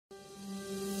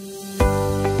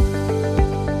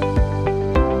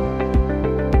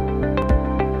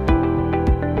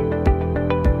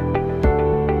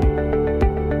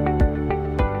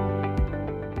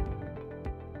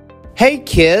Hey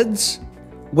kids!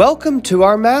 Welcome to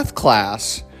our math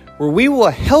class, where we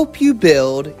will help you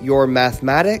build your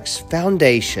mathematics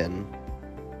foundation.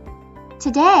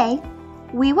 Today,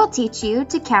 we will teach you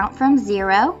to count from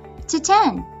 0 to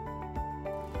 10.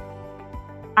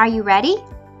 Are you ready?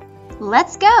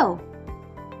 Let's go!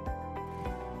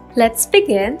 Let's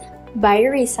begin by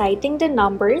reciting the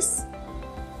numbers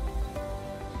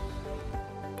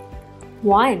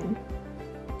 1,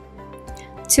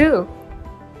 2,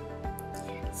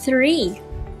 3,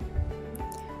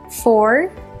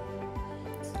 4,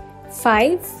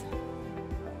 5,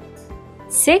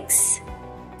 6,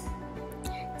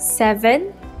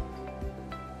 7,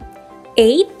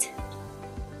 8,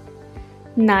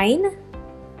 9,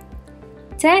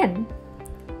 10.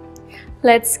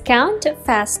 Let's count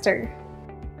faster.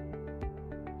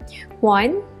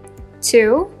 1,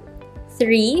 2,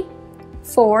 3,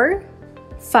 4,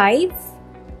 5,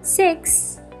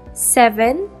 6,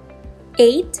 7,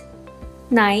 8,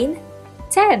 9,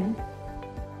 10.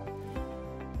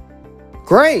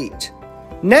 Great!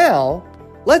 Now,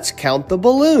 let's count the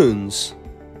balloons.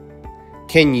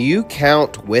 Can you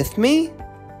count with me?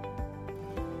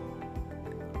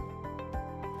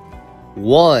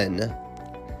 1.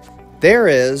 There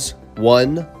is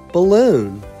one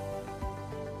balloon.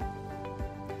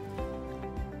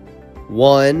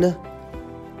 1,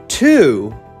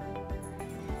 2.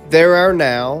 There are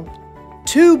now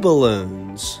 2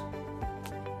 balloons.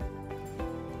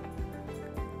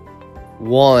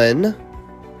 1,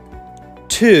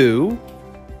 2,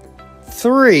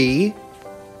 3.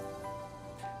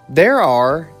 There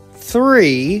are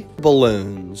 3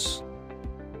 balloons.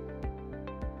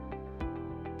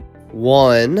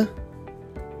 1,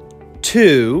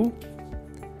 2,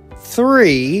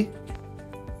 3,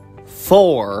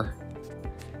 4.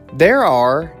 There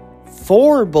are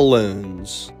 4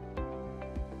 balloons.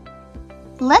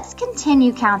 Let's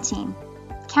continue counting.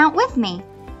 Count with me.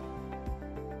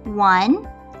 1,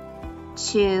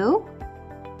 2,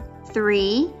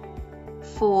 3,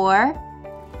 4,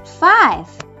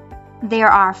 5. There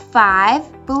are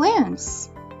 5 balloons.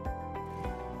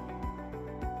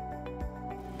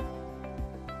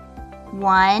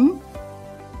 1,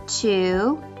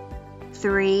 2,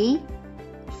 3,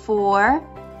 4,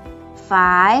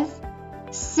 5,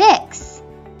 6.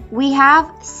 We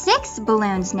have 6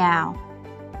 balloons now.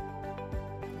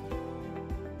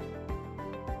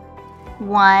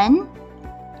 1,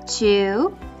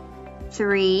 2,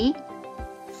 3,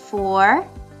 4,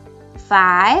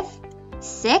 5,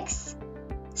 6,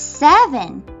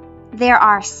 7. There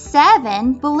are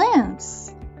 7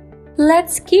 balloons.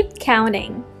 Let's keep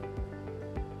counting.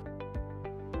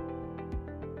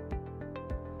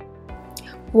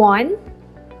 1,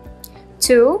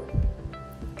 2,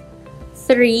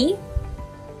 3,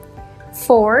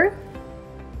 4,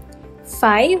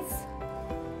 5,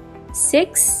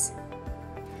 6,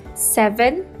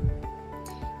 7,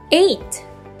 8.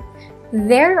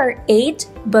 There are 8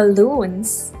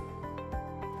 balloons.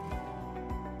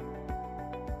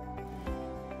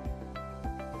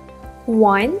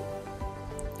 1,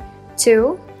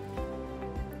 2,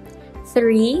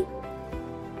 3,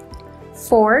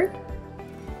 4,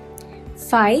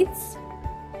 5,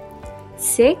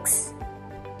 6,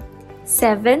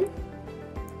 7,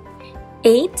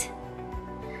 8,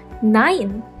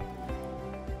 9.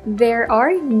 There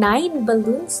are 9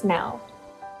 balloons now.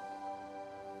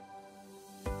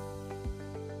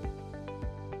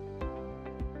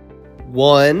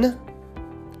 1,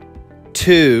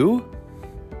 2,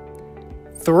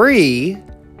 3,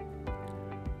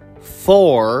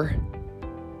 4,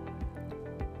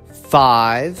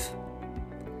 5,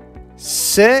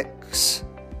 6,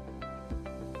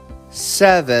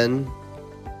 7,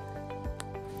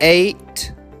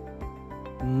 8,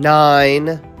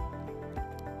 9,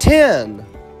 10.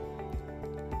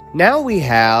 Now we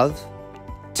have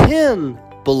 10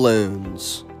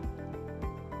 balloons.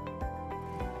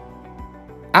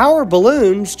 Our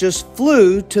balloons just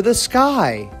flew to the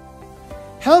sky.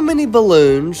 How many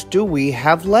balloons do we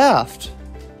have left?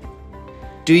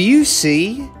 Do you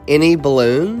see any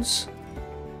balloons?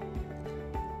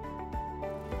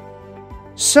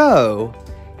 So,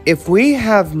 if we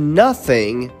have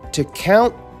nothing to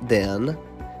count then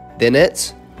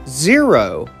it's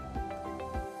 0.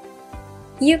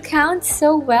 You count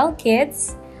so well,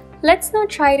 kids. Let's now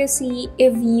try to see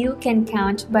if you can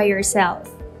count by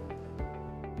yourself.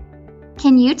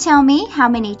 Can you tell me how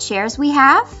many chairs we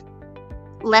have?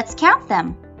 Let's count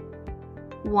them.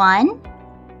 1,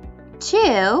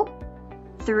 2,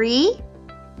 3,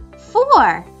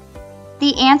 4.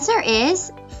 The answer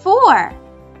is 4.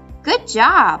 Good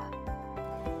job!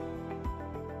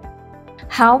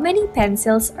 How many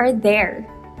pencils are there?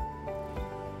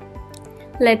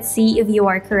 Let's see if you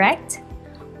are correct.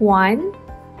 1,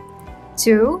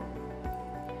 2,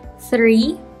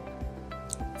 3,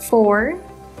 4,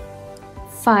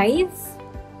 5,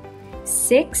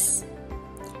 6,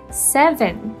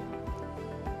 7.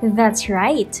 That's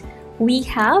right. We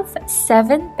have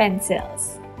 7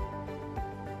 pencils.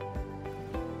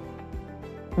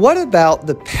 What about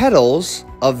the petals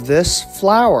of this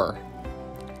flower?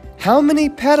 How many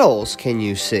petals can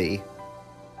you see?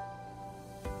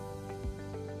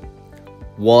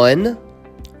 1,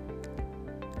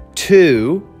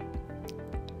 2,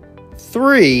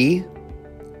 3,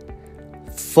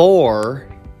 4,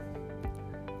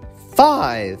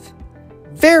 5.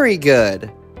 Very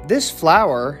good. This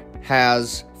flower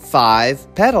has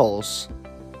 5 petals.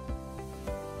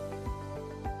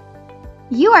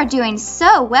 You are doing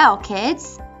so well,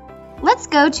 kids. Let's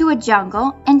go to a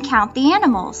jungle and count the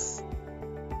animals.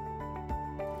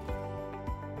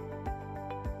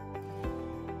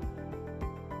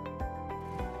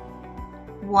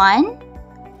 One,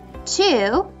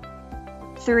 2,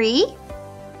 3,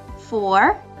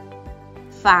 4,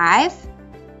 5,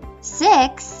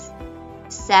 6,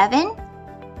 7,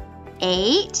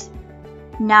 8,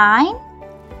 9,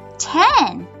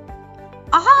 10.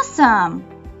 Awesome!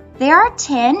 There are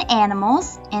 10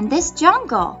 animals in this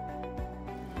jungle.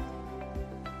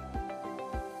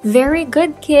 Very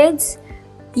good, kids!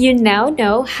 You now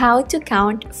know how to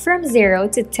count from 0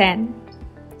 to 10.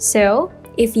 So,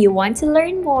 if you want to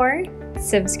learn more,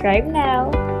 subscribe now.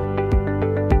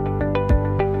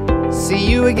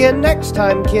 See you again next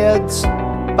time, kids.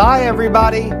 Bye,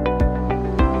 everybody.